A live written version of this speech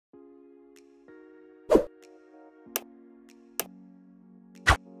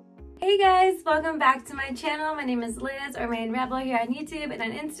Hey guys, welcome back to my channel. My name is Liz, or Rain Rebel here on YouTube and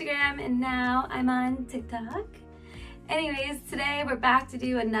on Instagram, and now I'm on TikTok. Anyways, today we're back to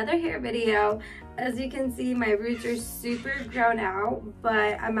do another hair video. As you can see, my roots are super grown out,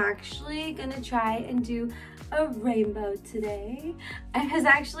 but I'm actually gonna try and do a rainbow today. I was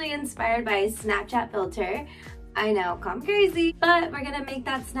actually inspired by a Snapchat filter. I know, call me crazy, but we're gonna make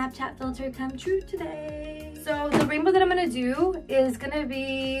that Snapchat filter come true today. So the rainbow that I'm gonna do is gonna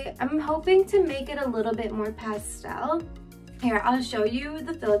be, I'm hoping to make it a little bit more pastel. Here, I'll show you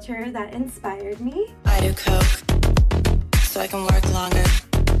the filter that inspired me. I do coke, so I can work longer,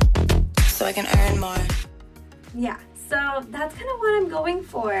 so I can earn more. Yeah, so that's kind of what I'm going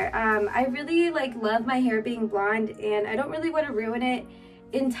for. I really love my hair being blonde, and I don't really want to ruin it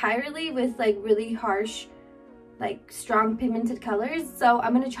entirely with really harsh strong pigmented colors, so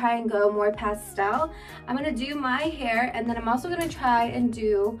I'm gonna try and go more pastel. I'm gonna do my hair, and then I'm also gonna try and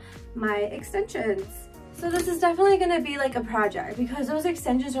do my extensions. So this is definitely gonna be a project because those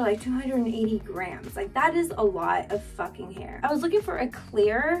extensions are 280 grams. That is a lot of fucking hair. I was looking for a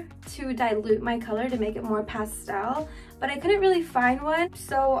clear to dilute my color to make it more pastel, but I couldn't really find one.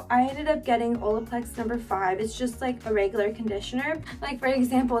 So I ended up getting OLAPLEX number 5. It's just a regular conditioner. For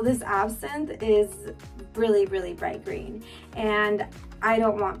example, this absinthe is really bright green, and I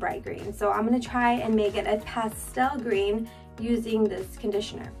don't want bright green. So I'm gonna try and make it a pastel green using this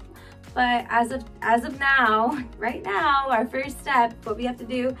conditioner. But as of now, right now, our first step, what we have to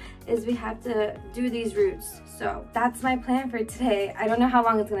do is we have to do these roots. So that's my plan for today. I don't know how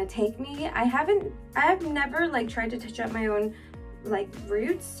long it's gonna take me. I have never tried to touch up my own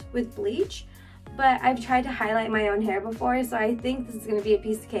roots with bleach, but I've tried to highlight my own hair before, so I think this is gonna be a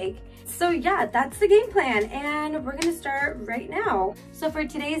piece of cake. So yeah, that's the game plan, and we're gonna start right now. So for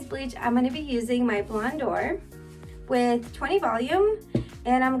today's bleach, I'm gonna be using my Blondor with 20 volume,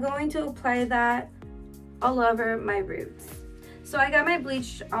 and I'm going to apply that all over my roots. So I got my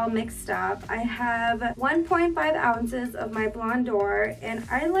bleach all mixed up. I have 1.5 ounces of my Blondor, and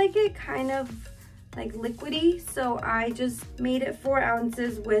I like it kind of liquidy, so I just made it 4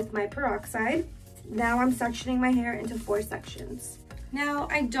 ounces with my peroxide. Now I'm sectioning my hair into 4 sections. Now,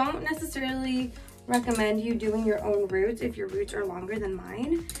 I don't necessarily recommend you doing your own roots if your roots are longer than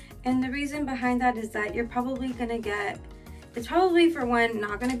mine. And the reason behind that is that you're probably gonna get, it's probably for one,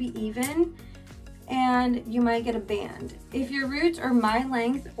 not gonna be even, and you might get a band. If your roots are my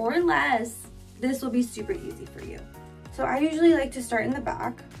length or less, this will be super easy for you. So I usually like to start in the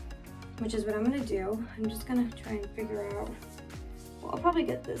back, which is what I'm gonna do. I'm just gonna try and figure out, well, I'll probably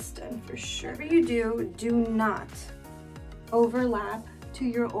get this done for sure. Whatever you do, do not overlap to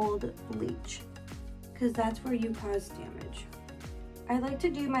your old bleach, because that's where you cause damage. I like to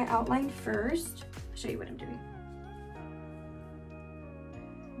do my outline first. I'll show you what I'm doing.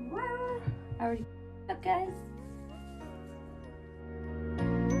 Wow, I already up, guys.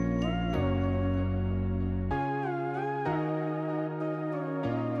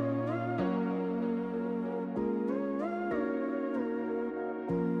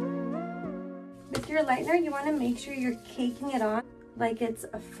 With your lightener, you want to make sure you're caking it on like it's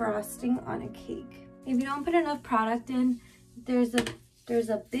a frosting on a cake. If you don't put enough product in, there's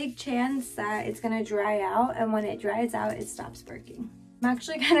a big chance that it's gonna dry out, and when it dries out, it stops working. I'm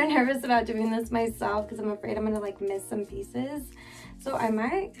actually kind of nervous about doing this myself because I'm afraid I'm gonna miss some pieces. So I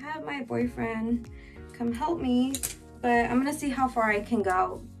might have my boyfriend come help me, but I'm gonna see how far I can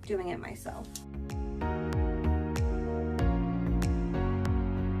go doing it myself.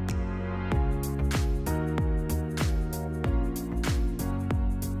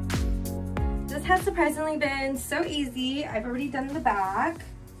 Has surprisingly been so easy. I've already done the back.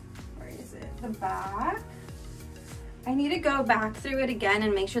 Where is it? The back. I need to go back through it again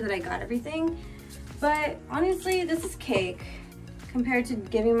and make sure that I got everything. But honestly, this is cake compared to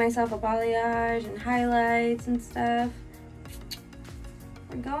giving myself a balayage and highlights and stuff.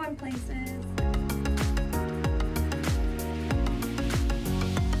 We're going places.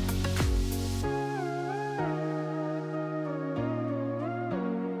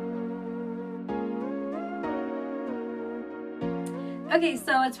 Okay,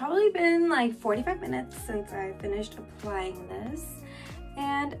 so it's probably been 45 minutes since I finished applying this,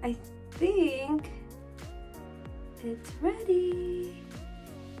 and I think it's ready.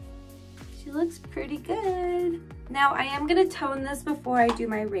 She looks pretty good. Now I am gonna tone this before I do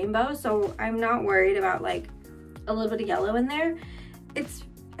my rainbow, so I'm not worried about a little bit of yellow in there.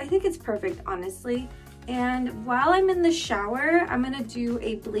 I think it's perfect, honestly. And while I'm in the shower, I'm gonna do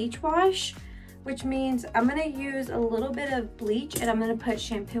a bleach wash, which means I'm gonna use a little bit of bleach and I'm gonna put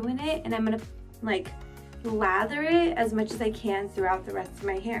shampoo in it, and I'm gonna lather it as much as I can throughout the rest of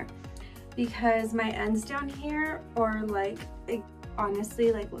my hair. because my ends down here are like,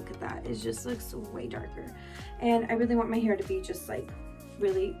 honestly, like look at that, it just looks way darker, and I really want my hair to be just like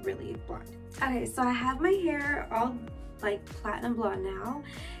really blonde. Okay, so I have my hair all like platinum blonde now,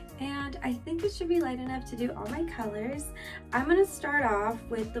 and I think it should be light enough to do all my colors. I'm gonna start off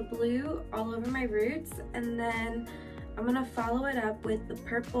with the blue all over my roots, and then I'm gonna follow it up with the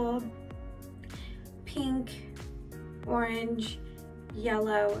purple, pink, orange,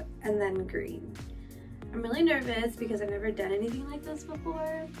 yellow, and then green. I'm really nervous because I've never done anything like this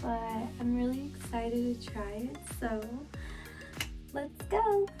before, but I'm really excited to try it, so let's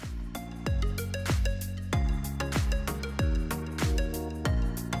go.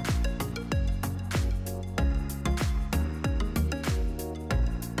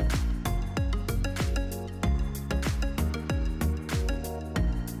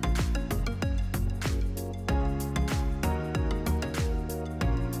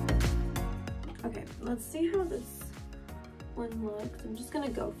 Let's see how this one looks. I'm just gonna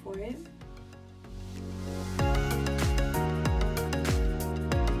go for it. I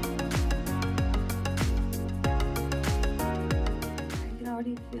can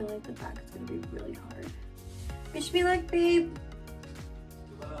already feel like the back is gonna be really hard. Wish me luck, babe.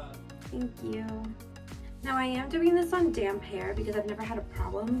 Thank you. Now I am doing this on damp hair because I've never had a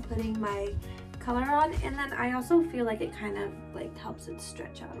problem putting my color on, and then I also feel like it kind of like helps it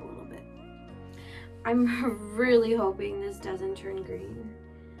stretch out a little bit. I'm really hoping this doesn't turn green.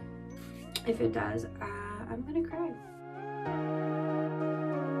 If it does, I'm gonna cry.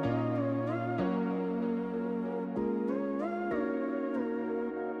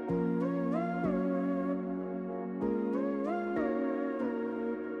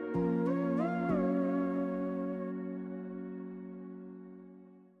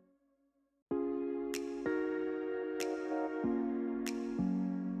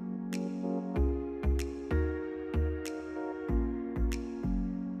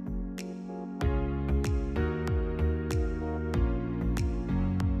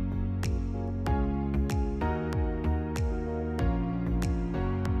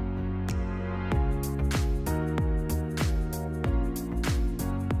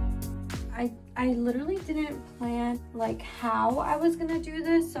 I literally didn't plan like how I was gonna do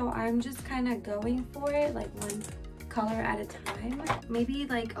this, so I'm just kind of going for it, like one color at a time. Maybe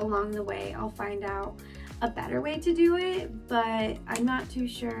like along the way I'll find out a better way to do it, but I'm not too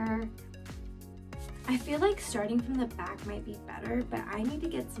sure. I feel like starting from the back might be better, but I need to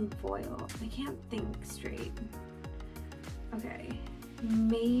get some foil. I can't think straight. Okay,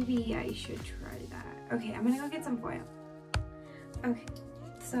 maybe I should try that. Okay, I'm gonna go get some foil. Okay.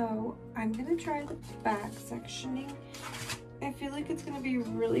 So I'm gonna try the back sectioning. I feel like it's gonna be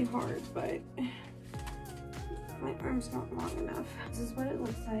really hard, but my arm's not long enough. This is what it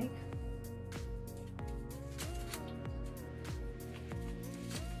looks like.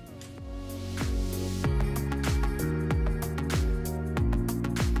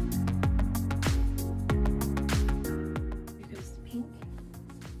 Here goes the pink.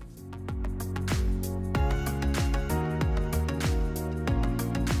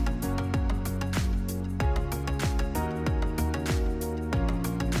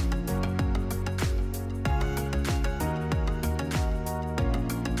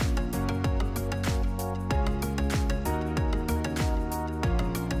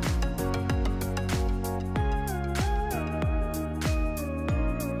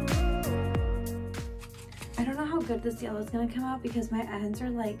 Good this yellow is gonna come out because my ends are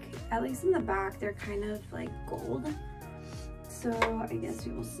like, at least in the back, they're kind of like gold. So I guess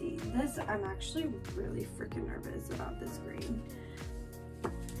we will see. This, I'm actually really freaking nervous about this green.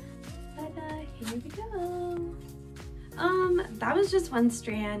 But here we go. That was just one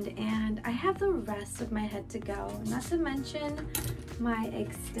strand, and I have the rest of my head to go. Not to mention my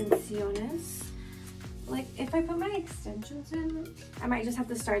extensiones. Like if I put my extensions in, I might just have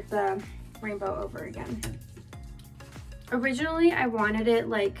to start the rainbow over again. Originally, I wanted it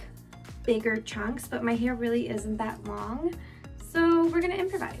like bigger chunks, but my hair really isn't that long, so we're gonna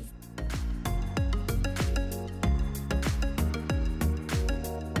improvise.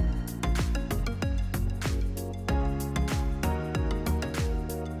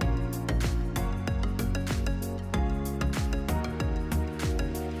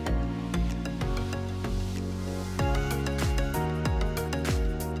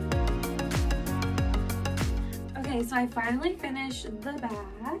 Okay, so I finally finished the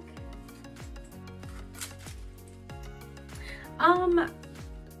back.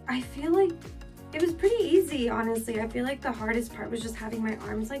 I feel like it was pretty easy, honestly. I feel like the hardest part was just having my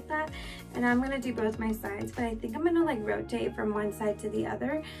arms like that. And I'm gonna do both my sides, but I think I'm gonna like rotate from one side to the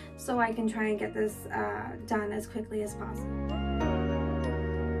other so I can try and get this done as quickly as possible.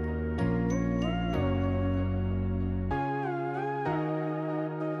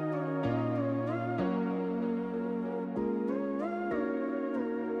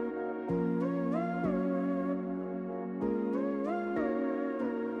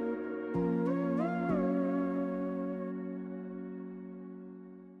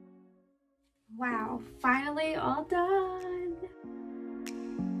 Wow, finally all done.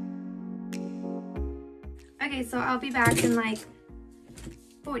 Okay, so I'll be back in like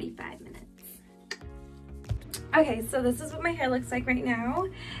 45 minutes. Okay, so this is what my hair looks like right now.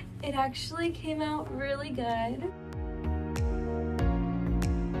 It actually came out really good.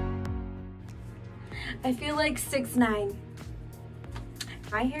 I feel like 6'9".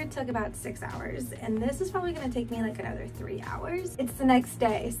 My hair took about 6 hours, and this is probably gonna take me like another 3 hours. It's the next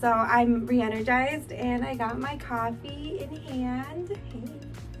day, so I'm re-energized and I got my coffee in hand. Hey.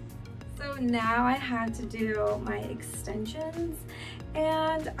 So now I have to do my extensions,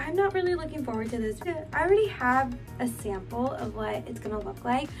 and I'm not really looking forward to this. I already have a sample of what it's gonna look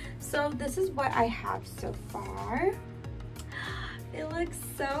like. So this is what I have so far. It looks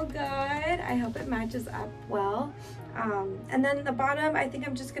so good. I hope it matches up well. And then the bottom, I think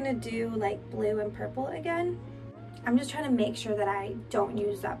I'm just gonna do like blue and purple again. I'm just trying to make sure that I don't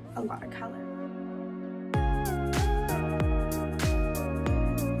use up a lot of color.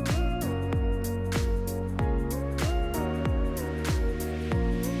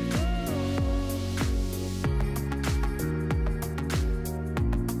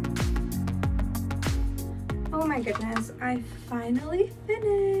 Oh my goodness, I finally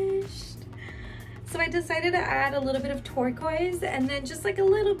finished. So I decided to add a little bit of turquoise and then just like a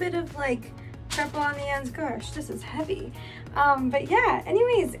little bit of like purple on the ends. Gosh, this is heavy. But yeah,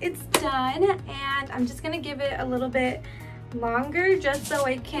 anyways, it's done, and I'm just gonna give it a little bit longer just so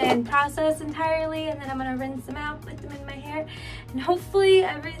it can process entirely, and then I'm gonna rinse them out, put them in my hair, and hopefully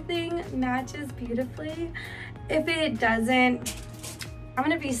everything matches beautifully. If it doesn't, I'm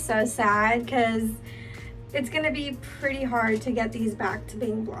gonna be so sad because it's gonna be pretty hard to get these back to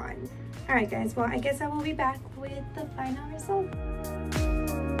being blonde. All right, guys, well, I guess I will be back with the final result.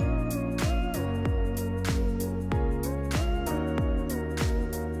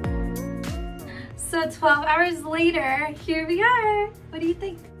 So 12 hours later, here we are. What do you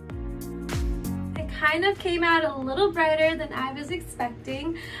think? It kind of came out a little brighter than I was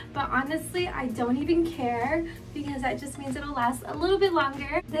expecting, but honestly, I don't even care because that just means it'll last a little bit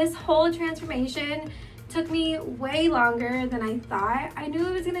longer. This whole transformation took me way longer than I thought. I knew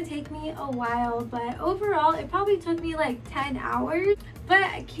it was gonna take me a while, but overall it probably took me like 10 hours, but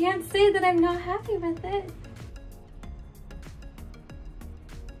I can't say that I'm not happy with it.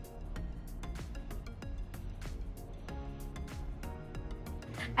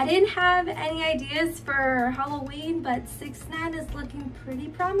 I didn't have any ideas for Halloween, but 6'9" is looking pretty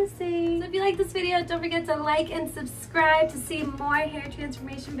promising. So if you like this video, don't forget to like and subscribe to see more hair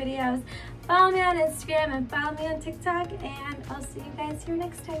transformation videos. Follow me on Instagram and follow me on TikTok, and I'll see you guys here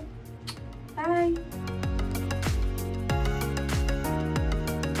next time. Bye.